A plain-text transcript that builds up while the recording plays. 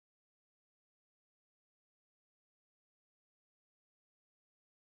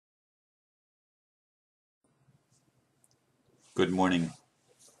Good morning.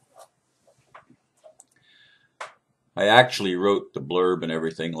 I actually wrote the blurb and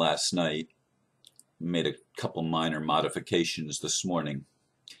everything last night, made a couple minor modifications this morning.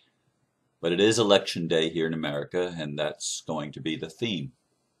 But it is election day here in America, and that's going to be the theme.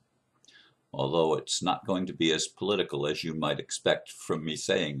 Although it's not going to be as political as you might expect from me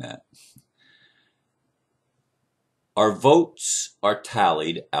saying that. Our votes are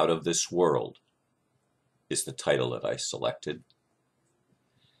tallied out of this world, is the title that I selected.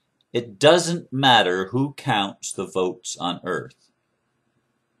 It doesn't matter who counts the votes on Earth.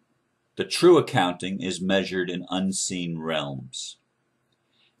 The true accounting is measured in unseen realms.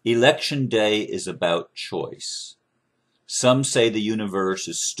 Election day is about choice. Some say the universe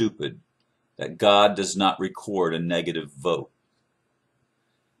is stupid, that God does not record a negative vote.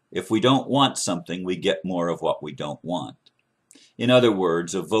 If we don't want something, we get more of what we don't want. In other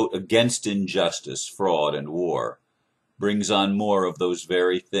words, a vote against injustice, fraud, and war brings on more of those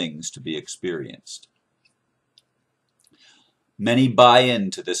very things to be experienced. Many buy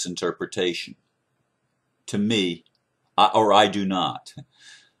into this interpretation. To me, I do not.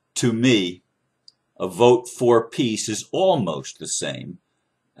 To me, a vote for peace is almost the same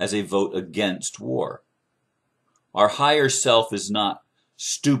as a vote against war. Our higher self is not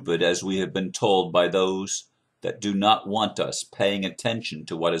stupid as we have been told by those that do not want us paying attention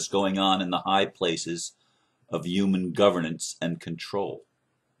to what is going on in the high places of human governance and control.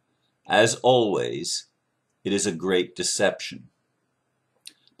 As always, it is a great deception.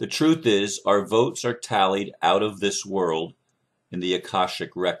 The truth is, our votes are tallied out of this world in the Akashic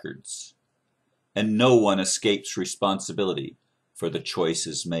Records, and no one escapes responsibility for the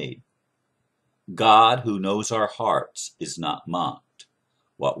choices made. God, who knows our hearts, is not mocked.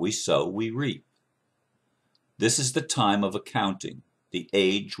 What we sow, we reap. This is the time of accounting, the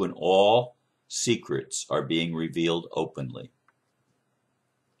age when all secrets are being revealed openly.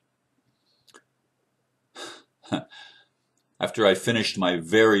 After I finished my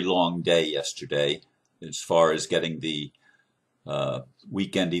very long day yesterday, as far as getting the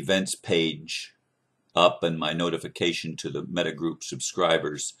weekend events page up and my notification to the Metagroup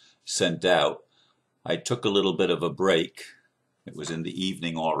subscribers sent out, I took a little bit of a break. It was in the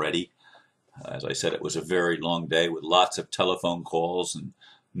evening already. As I said, it was a very long day with lots of telephone calls, and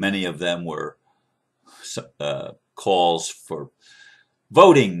many of them were calls for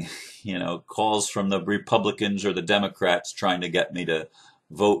voting, calls from the Republicans or the Democrats trying to get me to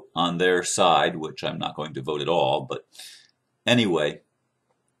vote on their side, which I'm not going to vote at all. But anyway,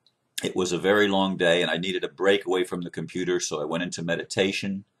 it was a very long day and I needed a break away from the computer, so I went into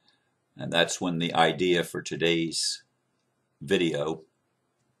meditation, and that's when the idea for today's video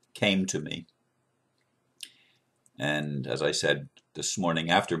came to me. And as I said, this morning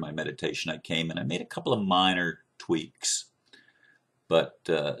after my meditation, I came and I made a couple of minor tweaks, but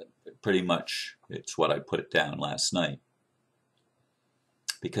pretty much it's what I put it down last night,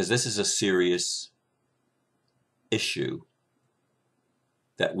 because this is a serious issue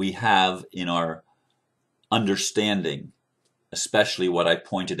that we have in our understanding, especially what I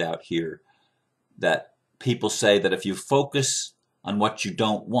pointed out here, that people say that if you focus on what you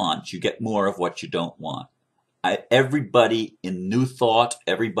don't want, you get more of what you don't want. Everybody in New Thought,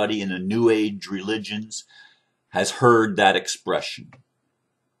 everybody in the New Age religions has heard that expression.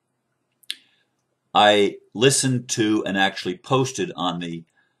 I listened to and actually posted on the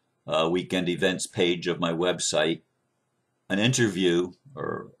weekend events page of my website an interview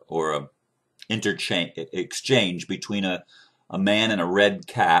or a exchange between a man in a red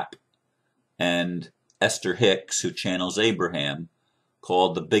cap and Esther Hicks, who channels Abraham,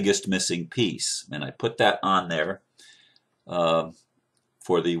 called The Biggest Missing Piece. And I put that on there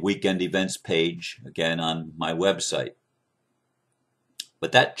for the weekend events page, again, on my website.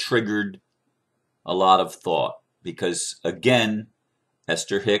 But that triggered a lot of thought because, again,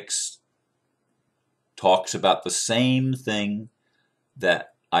 Esther Hicks talks about the same thing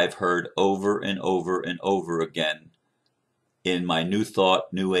that I've heard over and over and over again in my New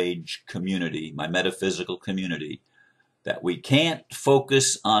Thought, New Age community, my metaphysical community, that we can't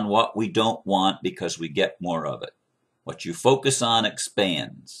focus on what we don't want because we get more of it. What you focus on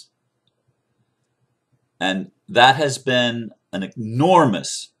expands. And that has been an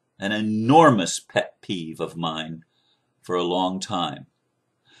enormous pet peeve of mine for a long time.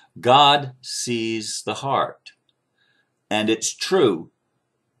 God sees the heart. And it's true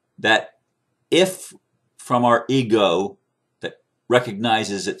that if from our ego that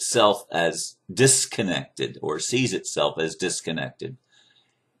recognizes itself as disconnected or sees itself as disconnected,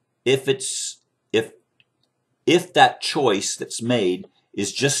 if that choice that's made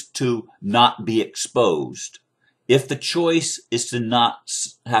is just to not be exposed, If the choice is to not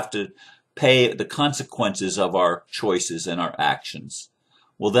have to pay the consequences of our choices and our actions,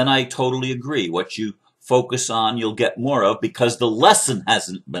 well, then I totally agree. What you focus on, you'll get more of because the lesson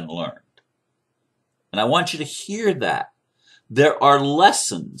hasn't been learned. And I want you to hear that. There are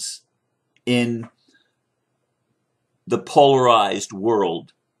lessons in the polarized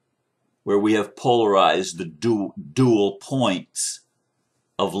world where we have polarized the dual points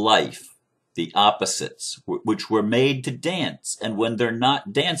of life, the opposites, which were made to dance. And when they're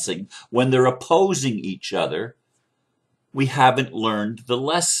not dancing, when they're opposing each other, we haven't learned the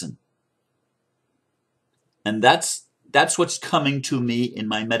lesson. And that's what's coming to me in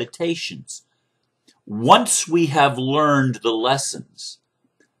my meditations. Once we have learned the lessons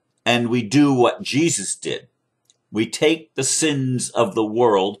and we do what Jesus did, we take the sins of the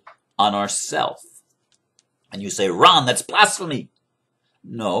world on ourselves. And you say, Ron, that's blasphemy.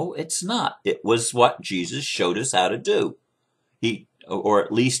 No, it's not. It was what Jesus showed us how to do. Or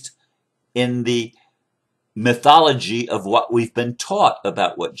at least in the mythology of what we've been taught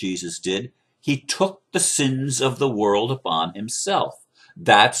about what Jesus did, he took the sins of the world upon himself.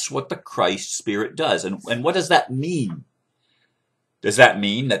 That's what the Christ Spirit does. And what does that mean? Does that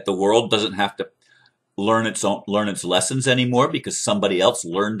mean that the world doesn't have to learn its lessons anymore because somebody else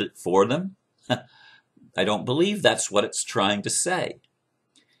learned it for them? I don't believe that's what it's trying to say.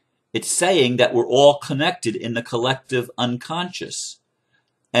 It's saying that we're all connected in the collective unconscious.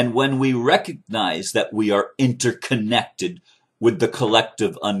 And when we recognize that we are interconnected with the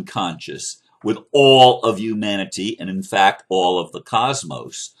collective unconscious, with all of humanity, and in fact, all of the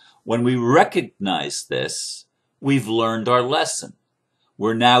cosmos, when we recognize this, we've learned our lesson.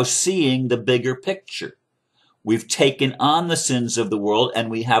 We're now seeing the bigger picture. We've taken on the sins of the world and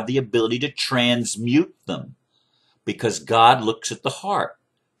we have the ability to transmute them because God looks at the heart.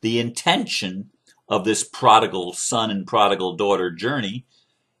 The intention of this prodigal son and prodigal daughter journey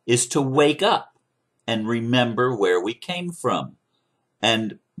is to wake up and remember where we came from.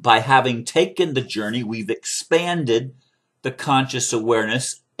 And by having taken the journey, we've expanded the conscious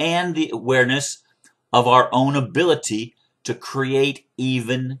awareness and the awareness of our own ability to create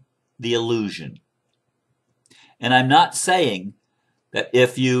even the illusion. And I'm not saying that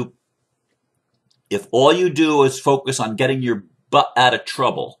if all you do is focus on getting your butt out of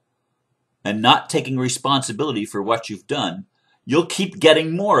trouble and not taking responsibility for what you've done, you'll keep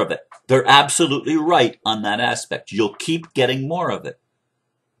getting more of it. They're absolutely right on that aspect. You'll keep getting more of it.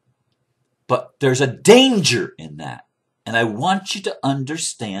 But there's a danger in that. And I want you to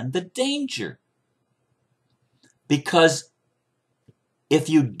understand the danger. Because if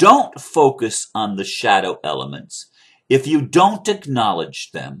you don't focus on the shadow elements, if you don't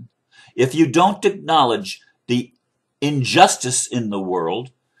acknowledge them, if you don't acknowledge the injustice in the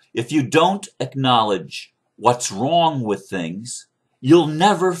world, if you don't acknowledge what's wrong with things, you'll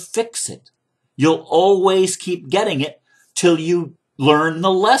never fix it. You'll always keep getting it till you learn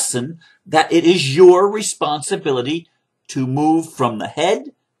the lesson that it is your responsibility to move from the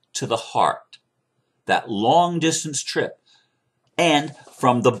head to the heart. That long distance trip. And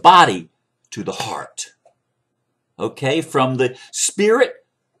from the body to the heart. Okay? From the spirit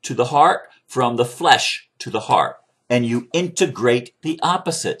to the heart, from the flesh to the heart. And you integrate the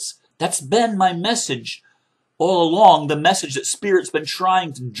opposites. That's been my message all along, the message that Spirit's been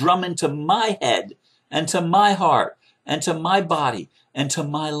trying to drum into my head and to my heart and to my body and to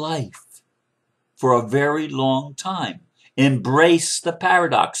my life for a very long time. Embrace the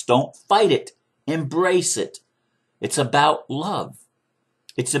paradox. Don't fight it. Embrace it. It's about love.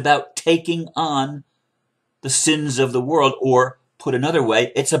 It's about taking on the sins of the world, or put another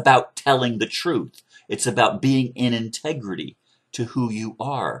way, it's about telling the truth. It's about being in integrity to who you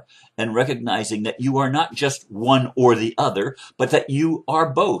are and recognizing that you are not just one or the other, but that you are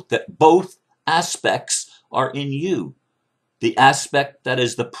both, that both aspects are in you. The aspect that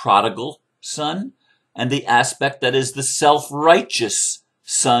is the prodigal son and the aspect that is the self-righteous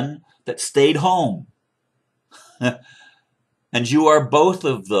son that stayed home. And you are both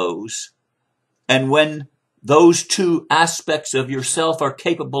of those. And when those two aspects of yourself are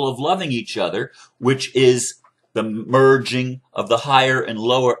capable of loving each other, which is the merging of the higher and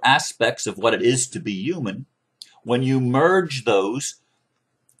lower aspects of what it is to be human, when you merge those,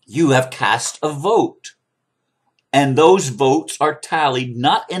 you have cast a vote. And those votes are tallied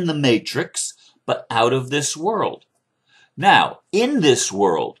not in the matrix, but out of this world. Now, in this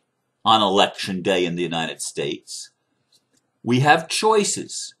world, on election day in the United States, we have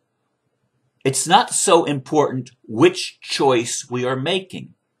choices. It's not so important which choice we are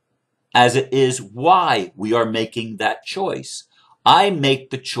making as it is why we are making that choice. I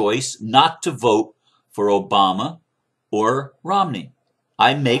make the choice not to vote for Obama or Romney.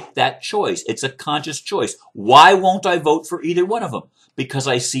 I make that choice. It's a conscious choice. Why won't I vote for either one of them? Because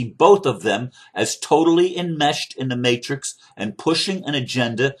I see both of them as totally enmeshed in the matrix and pushing an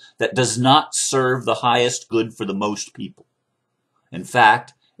agenda that does not serve the highest good for the most people. In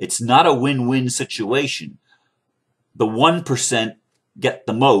fact, it's not a win-win situation. The 1% get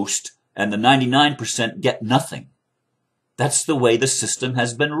the most and the 99% get nothing. That's the way the system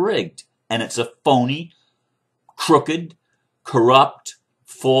has been rigged. And it's a phony, crooked, corrupt,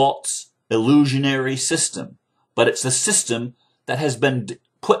 false, illusionary system. But it's a system that has been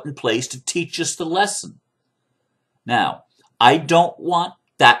put in place to teach us the lesson. Now, I don't want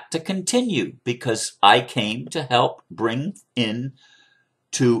that to continue because I came to help bring in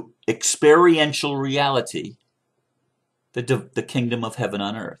to experiential reality the kingdom of heaven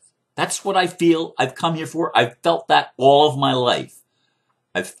on earth. That's what I feel I've come here for. I've felt that all of my life.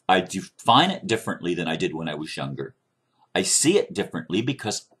 I define it differently than I did when I was younger. I see it differently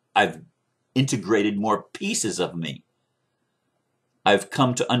because I've integrated more pieces of me. I've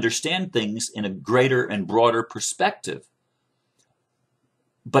come to understand things in a greater and broader perspective.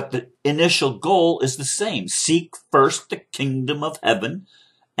 But the initial goal is the same. Seek first the kingdom of heaven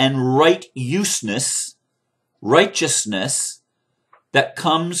and righteousness that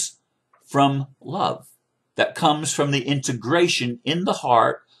comes from love, that comes from the integration in the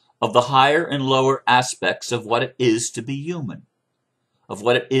heart of the higher and lower aspects of what it is to be human, of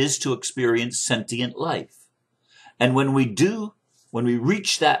what it is to experience sentient life. And when we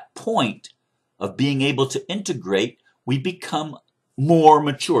reach that point of being able to integrate, we become more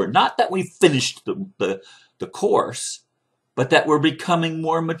mature. Not that we've finished the course, but that we're becoming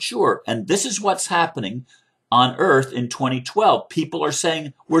more mature. And this is what's happening on earth in 2012. People are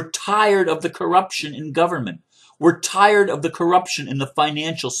saying, we're tired of the corruption in government. We're tired of the corruption in the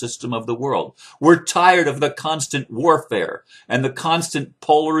financial system of the world. We're tired of the constant warfare and the constant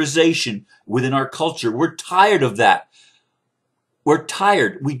polarization within our culture. We're tired of that. We're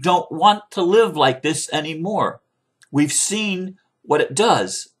tired. We don't want to live like this anymore. We've seen what it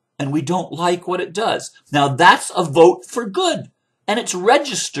does, and we don't like what it does. Now that's a vote for good, and it's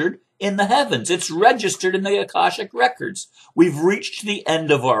registered in the heavens. It's registered in the Akashic Records. We've reached the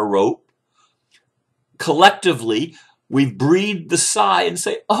end of our rope. Collectively, we've breathed the sigh and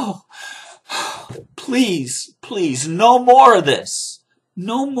say, oh, please, please, no more of this.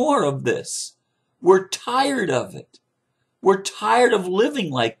 No more of this. We're tired of it. We're tired of living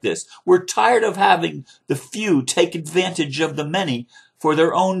like this. We're tired of having the few take advantage of the many for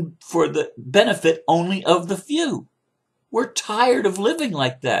the benefit only of the few. We're tired of living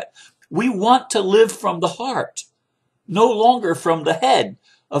like that. We want to live from the heart, no longer from the head,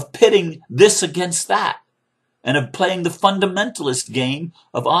 of pitting this against that, and of playing the fundamentalist game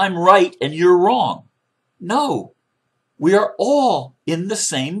of I'm right and you're wrong. No, we are all in the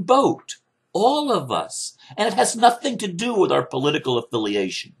same boat, all of us. And it has nothing to do with our political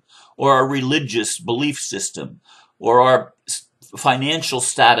affiliation, or our religious belief system, or our financial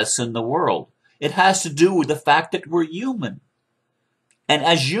status in the world. It has to do with the fact that we're human. And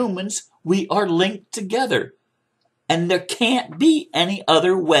as humans, we are linked together. And there can't be any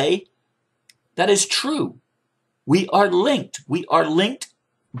other way that is true. We are linked. We are linked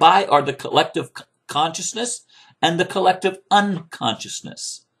by the collective consciousness and the collective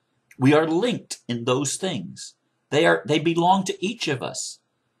unconsciousness. We are linked in those things. They belong to each of us.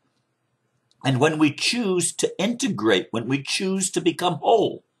 And when we choose to integrate, when we choose to become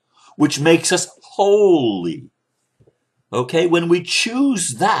whole, which makes us holy, okay, when we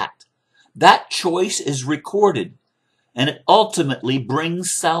choose that choice is recorded, and it ultimately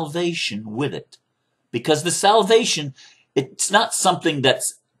brings salvation with it. Because the salvation, it's not something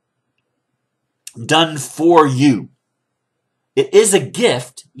that's done for you. It is a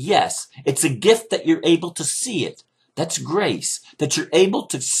gift, yes. It's a gift that you're able to see it. That's grace. That you're able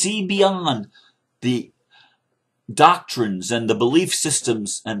to see beyond the doctrines and the belief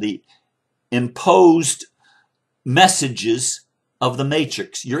systems and the imposed messages of the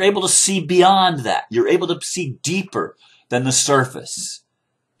matrix. You're able to see beyond that. You're able to see deeper than the surface.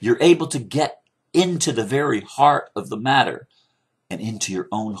 You're able to get into the very heart of the matter and into your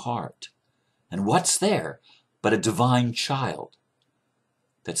own heart. And what's there but a divine child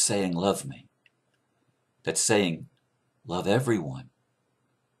that's saying, love me. That's saying, love everyone.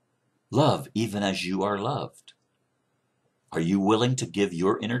 Love even as you are loved. Are you willing to give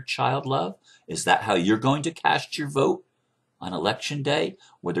your inner child love? Is that how you're going to cast your vote on election day?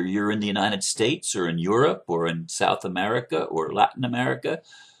 Whether you're in the United States or in Europe or in South America or Latin America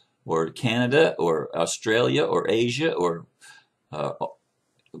or Canada or Australia or Asia or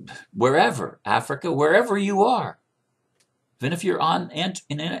wherever, Africa, wherever you are. Even if you're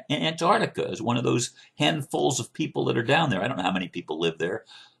in Antarctica, as one of those handfuls of people that are down there. I don't know how many people live there.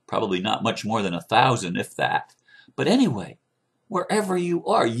 Probably not much more than 1,000, if that. But anyway, wherever you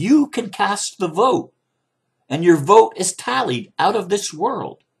are, you can cast the vote. And your vote is tallied out of this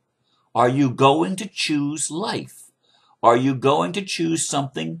world. Are you going to choose life? Are you going to choose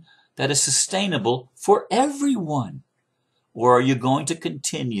something that is sustainable for everyone? Or are you going to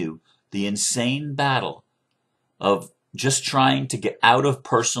continue the insane battle of just trying to get out of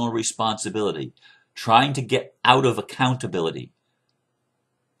personal responsibility, trying to get out of accountability?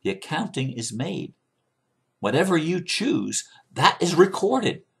 The accounting is made. Whatever you choose, that is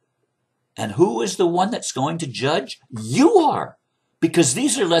recorded. And who is the one that's going to judge? You are. Because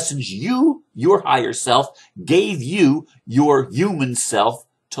these are lessons you, your higher self, gave you, your human self,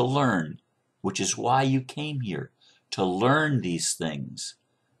 to learn. Which is why you came here, to learn these things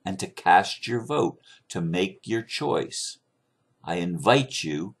and to cast your vote, to make your choice. I invite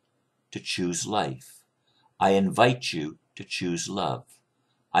you to choose life. I invite you to choose love.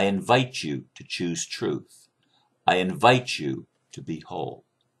 I invite you to choose truth. I invite you to be whole.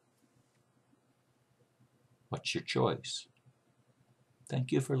 What's your choice?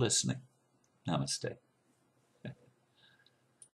 Thank you for listening. Namaste.